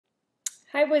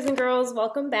Hi boys and girls,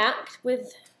 welcome back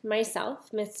with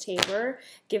myself, Miss Tabor,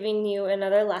 giving you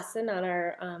another lesson on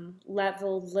our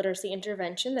level literacy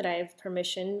intervention that I have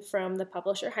permission from the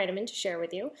publisher Heinemann to share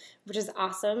with you, which is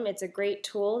awesome. It's a great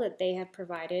tool that they have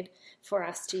provided for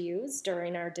us to use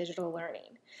during our digital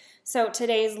learning. So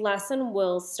today's lesson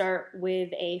will start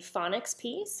with a phonics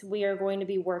piece. We are going to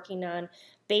be working on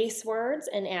base words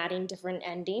and adding different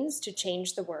endings to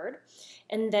change the word.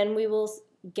 And then we will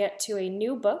get to a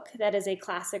new book that is a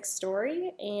classic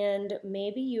story, and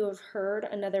maybe you have heard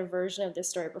another version of this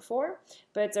story before,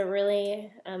 but it's a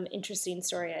really interesting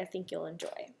story I think you'll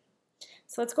enjoy.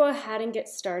 So let's go ahead and get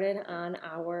started on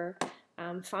our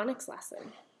phonics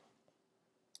lesson.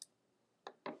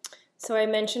 So I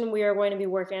mentioned we are going to be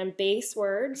working on base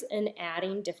words and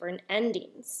adding different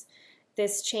endings.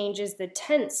 This changes the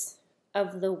tense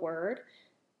of the word,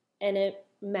 and it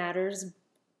matters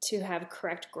to have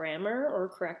correct grammar or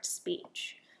correct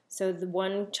speech. So the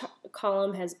one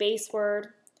column has base word.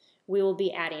 We will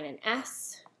be adding an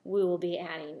S, we will be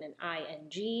adding an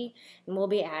ing, and we'll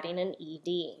be adding an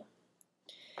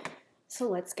ed. So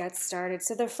let's get started.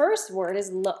 So the first word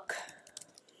is look.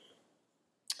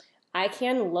 I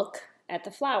can look at the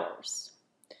flowers.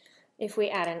 If we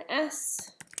add an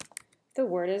S, the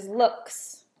word is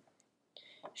looks.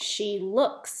 She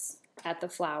looks at the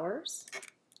flowers.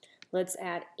 Let's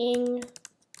add ing,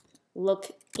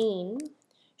 looking.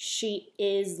 She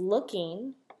is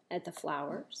looking at the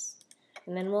flowers.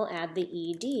 And then we'll add the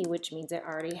ed, which means it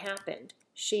already happened.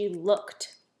 She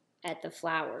looked at the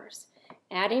flowers.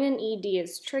 Adding an ed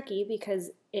is tricky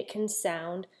because it can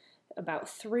sound about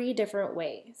 3 different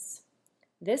ways.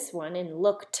 This one, in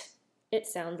looked, it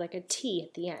sounds like a T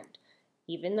at the end,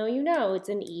 even though you know it's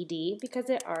an ed because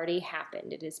it already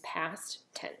happened. It is past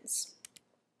tense.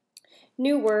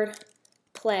 New word,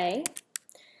 play.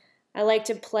 I like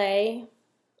to play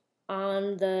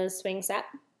on the swing set.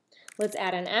 Let's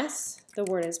add an S. The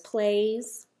word is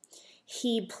plays.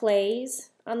 He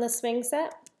plays on the swing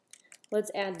set.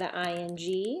 Let's add the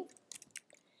ing.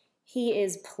 He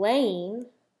is playing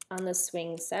on the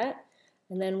swing set.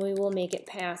 And then we will make it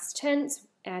past tense,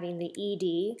 adding the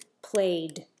ed,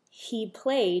 played. He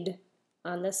played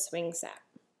on the swing set.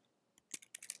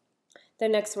 The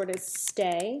next word is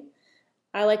stay.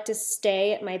 I like to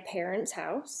stay at my parents'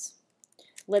 house.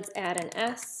 Let's add an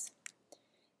S.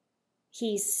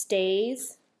 He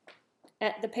stays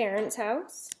at the parents'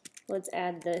 house. Let's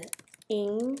add the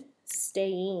ing,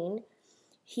 staying.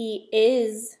 He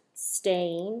is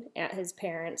staying at his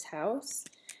parents' house.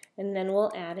 And then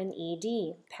we'll add an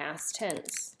ed, past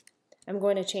tense. I'm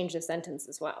going to change the sentence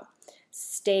as well.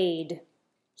 Stayed.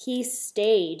 He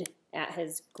stayed at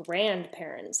his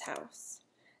grandparents' house.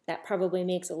 That probably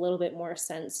makes a little bit more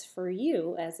sense for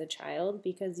you as a child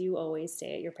because you always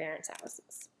stay at your parents'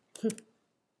 houses.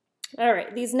 All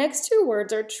right, these next 2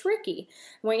 words are tricky.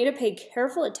 I want you to pay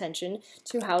careful attention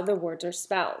to how the words are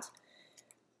spelled.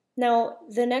 Now,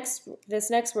 this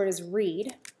next word is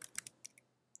read,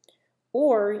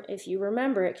 or if you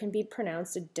remember, it can be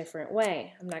pronounced a different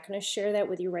way. I'm not going to share that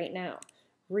with you right now.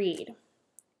 Read.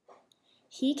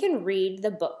 He can read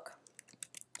the book.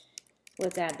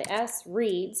 Let's add the S,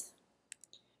 reads.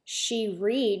 She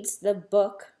reads the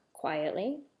book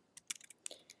quietly.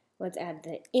 Let's add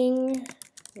the ing,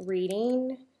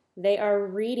 reading. They are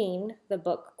reading the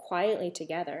book quietly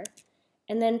together.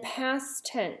 And then past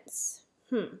tense,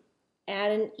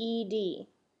 add an ed.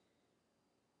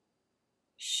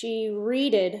 She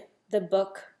readed the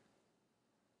book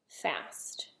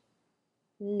fast.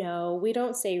 No, we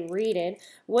don't say readed.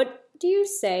 What do you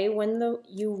say when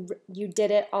you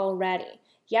did it already?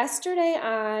 Yesterday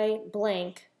I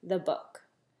blank the book.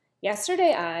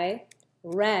 Yesterday I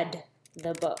read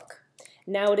the book.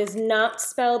 Now it is not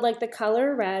spelled like the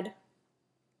color red.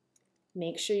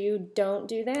 Make sure you don't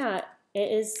do that.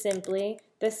 It is simply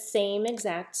the same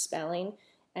exact spelling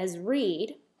as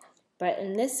read, but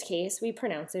in this case we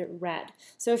pronounce it read.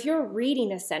 So if you're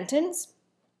reading a sentence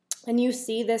and you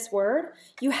see this word,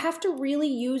 you have to really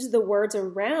use the words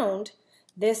around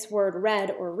this word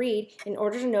read or read in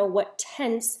order to know what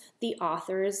tense the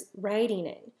author is writing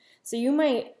in. So you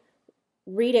might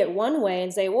read it one way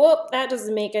and say, whoop, that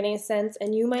doesn't make any sense,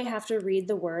 and you might have to read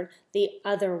the word the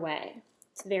other way.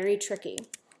 It's very tricky.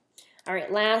 All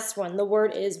right, last one. The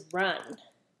word is run.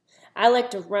 I like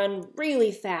to run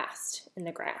really fast in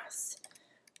the grass.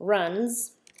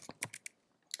 Runs.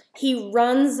 He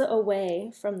runs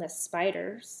away from the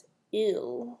spiders.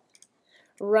 Ew.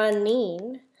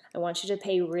 Running. I want you to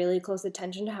pay really close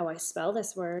attention to how I spell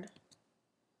this word.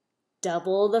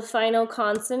 double the final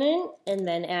consonant and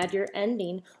then add your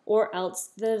ending, or else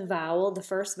the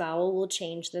first vowel will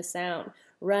change the sound.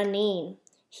 Running.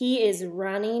 He is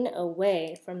running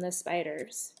away from the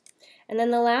spiders. And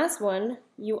then the last one,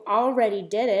 you already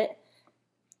did it.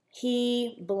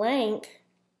 He blank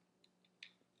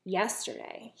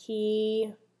yesterday.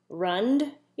 He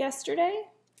runned yesterday?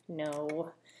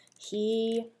 No.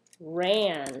 He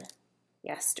ran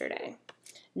yesterday.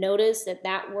 Notice that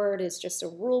that word is just a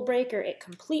rule breaker. It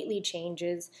completely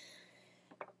changes,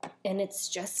 and it's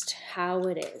just how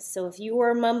it is. So if you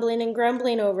were mumbling and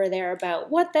grumbling over there about,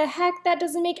 what the heck, that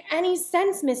doesn't make any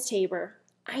sense, Miss Tabor.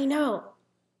 I know.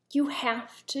 You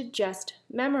have to just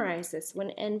memorize this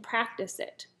one and practice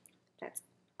it. That's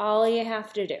all you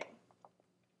have to do.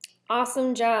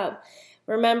 Awesome job.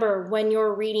 Remember, when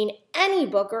you're reading any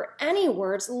book or any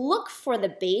words, look for the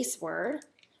base word.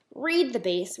 Read the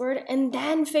base word and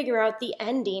then figure out the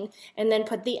ending and then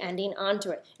put the ending onto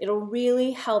it. It'll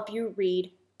really help you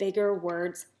read bigger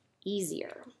words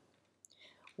easier.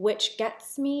 Which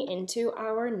gets me into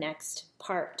our next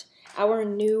part, our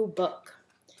new book.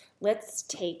 Let's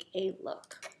take a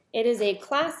look. It is a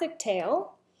classic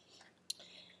tale.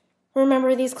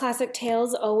 Remember, these classic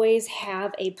tales always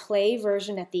have a play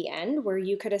version at the end where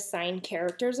you could assign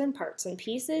characters and parts and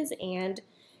pieces and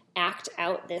act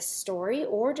out this story,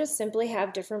 or just simply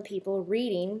have different people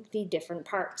reading the different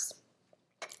parts.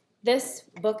 This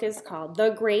book is called The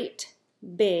Great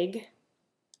Big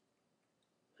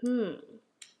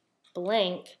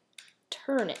blank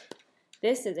Turnip.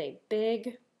 This is a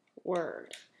big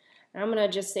word. And I'm going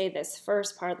to just say this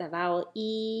first part, the vowel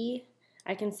E.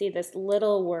 I can see this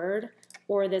little word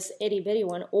or this itty bitty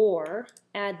one, or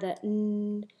add the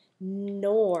n,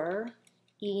 nor,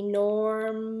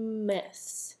 enormous.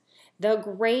 The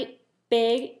great,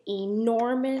 big,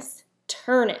 enormous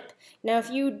turnip. Now,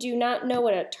 if you do not know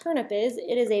what a turnip is,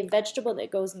 it is a vegetable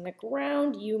that goes in the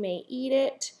ground. You may eat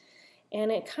it,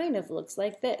 and it kind of looks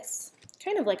like this,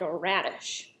 kind of like a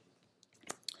radish.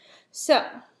 So,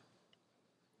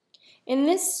 in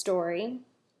this story,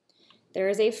 there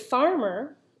is a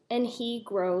farmer, and he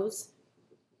grows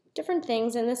different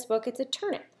things. In this book, it's a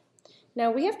turnip. Now,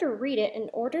 we have to read it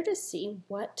in order to see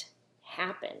what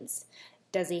happens.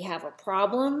 Does he have a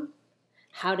problem?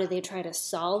 How do they try to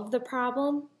solve the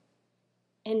problem?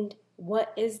 And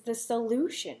what is the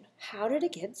solution? How did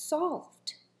it get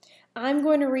solved? I'm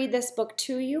going to read this book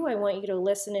to you. I want you to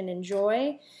listen and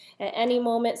enjoy. At any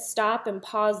moment, stop and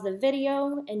pause the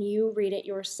video and you read it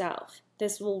yourself.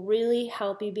 This will really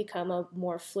help you become a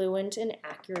more fluent and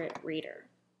accurate reader.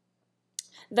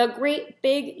 The Great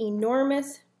Big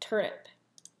Enormous Turnip.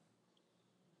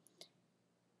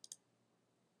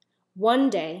 One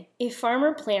day, a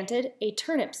farmer planted a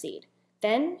turnip seed.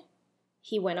 Then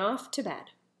he went off to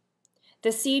bed.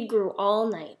 The seed grew all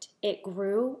night. It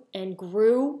grew and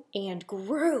grew and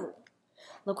grew.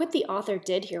 Look what the author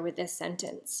did here with this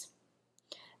sentence.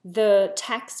 The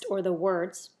text or the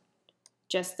words,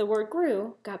 just the word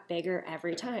grew, got bigger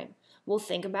every time. We'll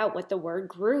think about what the word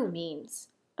grew means.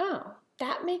 Oh,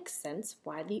 that makes sense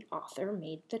why the author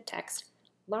made the text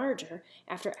larger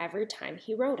after every time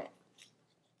he wrote it.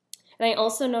 And I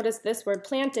also noticed this word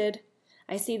planted.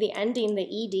 I see the ending, the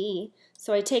ed,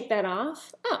 so I take that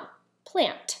off. Oh,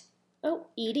 plant. Oh,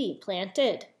 ed,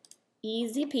 planted.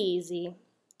 Easy peasy.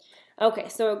 Okay,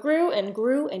 so it grew and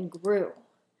grew and grew.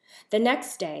 The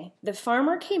next day, the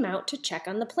farmer came out to check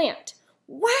on the plant.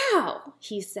 Wow,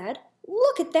 he said,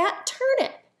 look at that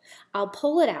turnip. I'll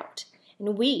pull it out,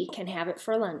 and we can have it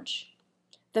for lunch.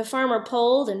 The farmer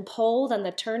pulled and pulled on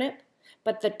the turnip,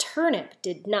 but the turnip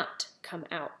did not come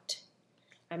out.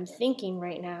 I'm thinking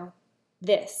right now,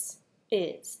 this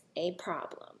is a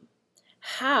problem.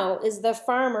 How is the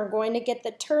farmer going to get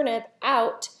the turnip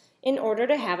out in order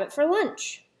to have it for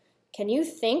lunch? Can you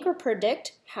think or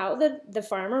predict how the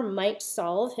farmer might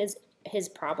solve his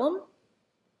problem?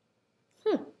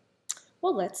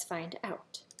 Well, let's find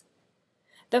out.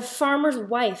 The farmer's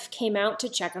wife came out to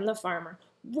check on the farmer.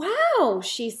 Wow,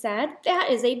 she said,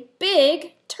 that is a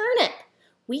big turnip.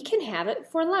 We can have it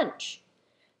for lunch.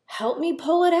 Help me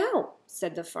pull it out,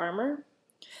 said the farmer.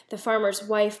 The farmer's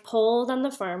wife pulled on the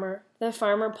farmer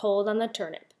pulled on the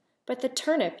turnip, but the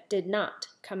turnip did not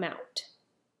come out.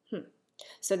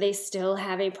 So they still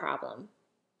have a problem.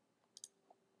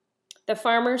 The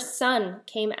farmer's son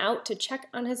came out to check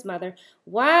on his mother.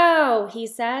 Wow, he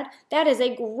said, that is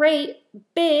a great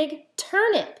big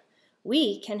turnip.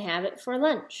 We can have it for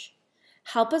lunch.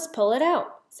 Help us pull it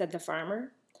out, said the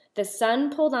farmer. The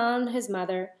son pulled on his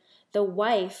mother. The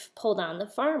wife pulled on the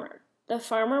farmer. The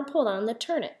farmer pulled on the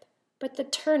turnip, but the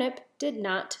turnip did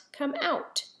not come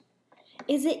out.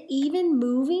 Is it even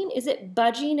moving? Is it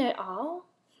budging at all?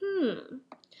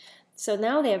 So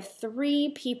now they have 3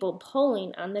 people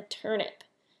pulling on the turnip.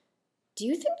 Do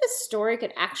you think this story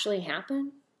could actually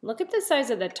happen? Look at the size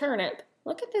of the turnip.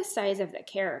 Look at the size of the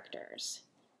characters.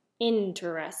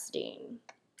 Interesting.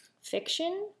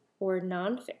 Fiction or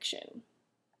nonfiction?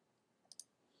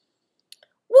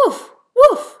 Woof,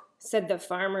 woof, said the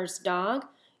farmer's dog.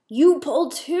 You pull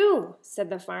too, said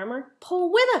the farmer.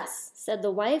 Pull with us, said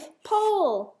the wife.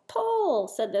 Pull, pull,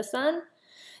 said the son.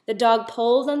 The dog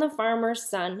pulled on the farmer's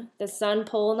son. The son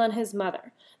pulled on his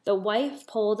mother. The wife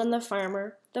pulled on the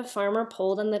farmer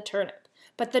pulled on the turnip.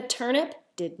 But the turnip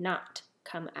did not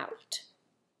come out.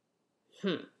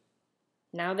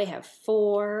 Now they have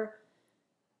 4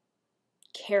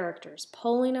 characters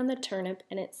pulling on the turnip,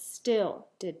 and it still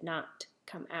did not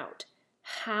come out.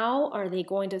 How are they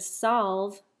going to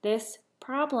solve this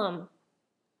problem?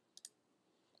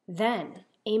 Then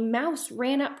a mouse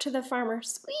ran up to the farmer.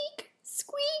 Squeak,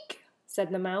 squeak,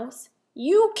 said the mouse.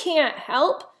 You can't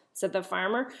help, said the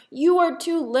farmer. You are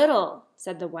too little,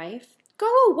 said the wife.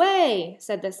 Go away,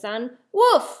 said the son.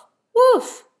 Woof,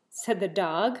 woof, said the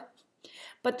dog.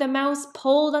 But the mouse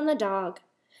pulled on the dog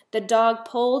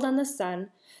pulled on the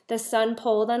son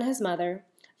pulled on his mother,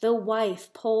 the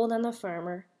wife pulled on the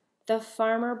farmer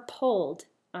pulled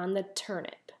on the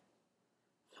turnip.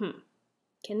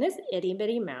 Can this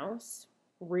itty-bitty mouse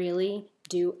really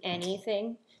do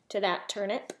anything to that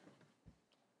turnip?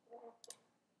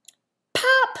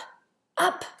 Pop!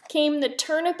 Up came the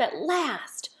turnip at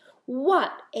last.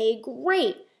 What a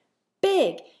great,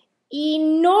 big,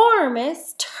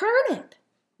 enormous turnip,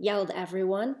 yelled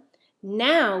everyone.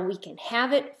 Now we can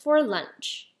have it for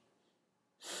lunch.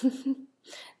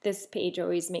 This page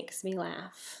always makes me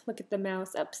laugh. Look at the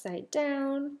mouse upside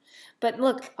down. But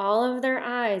look, all of their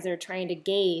eyes are trying to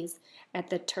gaze at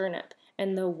the turnip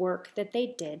and the work that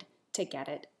they did to get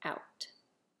it out.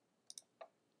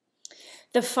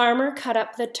 The farmer cut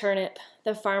up the turnip.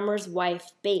 The farmer's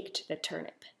wife baked the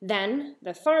turnip. Then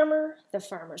the farmer, the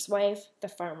farmer's wife, the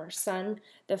farmer's son,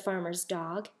 the farmer's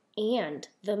dog, and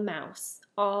the mouse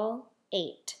all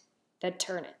ate the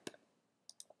turnip.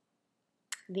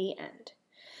 The end.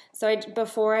 So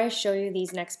before I show you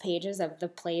these next pages of the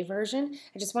play version,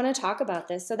 I just want to talk about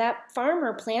this. So that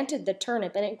farmer planted the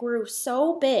turnip and it grew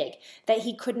so big that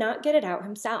he could not get it out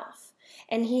himself.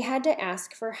 And he had to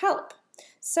ask for help.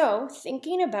 So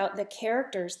thinking about the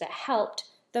characters that helped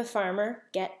the farmer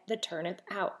get the turnip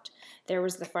out. There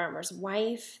was the farmer's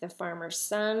wife, the farmer's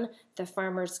son, the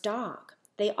farmer's dog.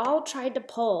 They all tried to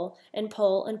pull and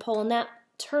pull and pull, and that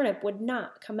turnip would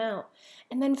not come out.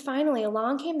 And then finally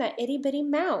along came that itty-bitty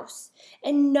mouse.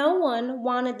 And no one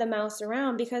wanted the mouse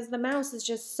around because the mouse is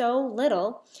just so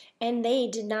little, and they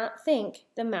did not think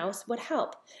the mouse would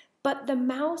help. But the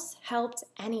mouse helped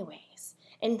anyways.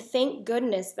 And thank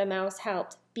goodness the mouse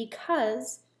helped,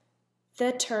 because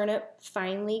the turnip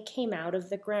finally came out of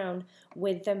the ground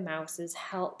with the mouse's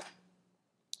help.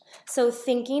 So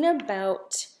thinking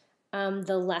about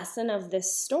the lesson of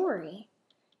this story,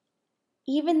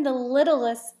 even the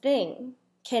littlest thing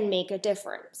can make a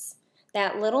difference.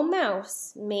 That little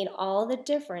mouse made all the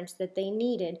difference that they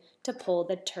needed to pull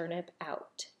the turnip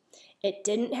out. It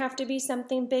didn't have to be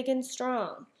something big and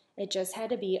strong. It just had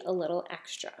to be a little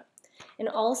extra. And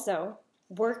also,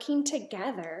 working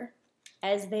together,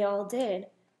 as they all did,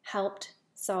 helped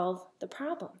solve the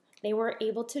problem. They were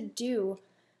able to do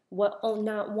what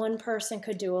not one person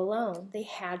could do alone. They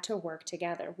had to work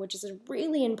together, which is a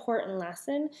really important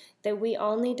lesson that we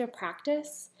all need to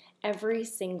practice every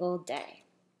single day.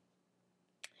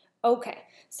 Okay,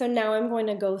 so now I'm going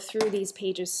to go through these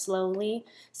pages slowly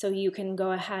so you can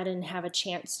go ahead and have a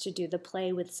chance to do the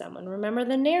play with someone. Remember,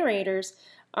 the narrators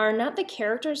are not the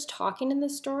characters talking in the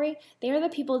story, they are the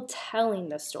people telling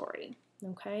the story.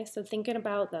 Okay, so thinking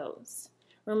about those.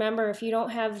 Remember, if you don't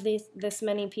have this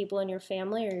many people in your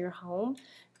family or your home,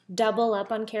 double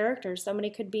up on characters.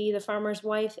 Somebody could be the farmer's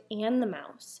wife and the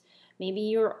mouse. Maybe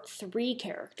you're 3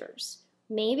 characters.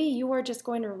 Maybe you are just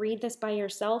going to read this by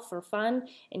yourself for fun,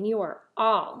 and you are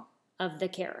all of the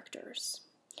characters.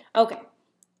 Okay,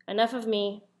 enough of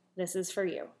me. This is for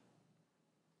you.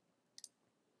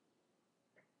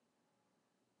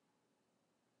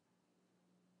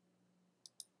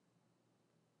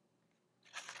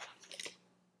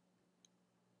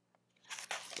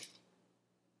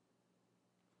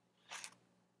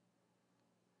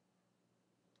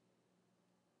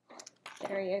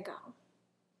 There you go.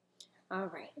 All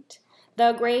right.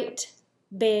 The great,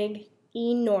 big,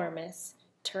 enormous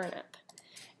turnip.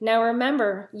 Now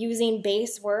remember, using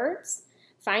base words,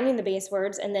 finding the base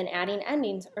words and then adding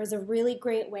endings is a really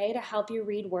great way to help you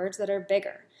read words that are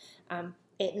bigger.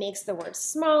 It makes the words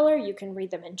smaller, you can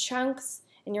read them in chunks,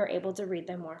 and you're able to read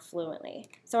them more fluently.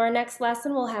 So our next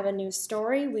lesson will have a new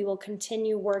story. We will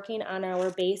continue working on our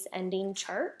base ending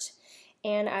chart,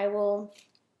 and I will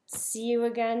see you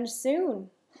again soon.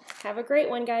 Have a great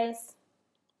one, guys.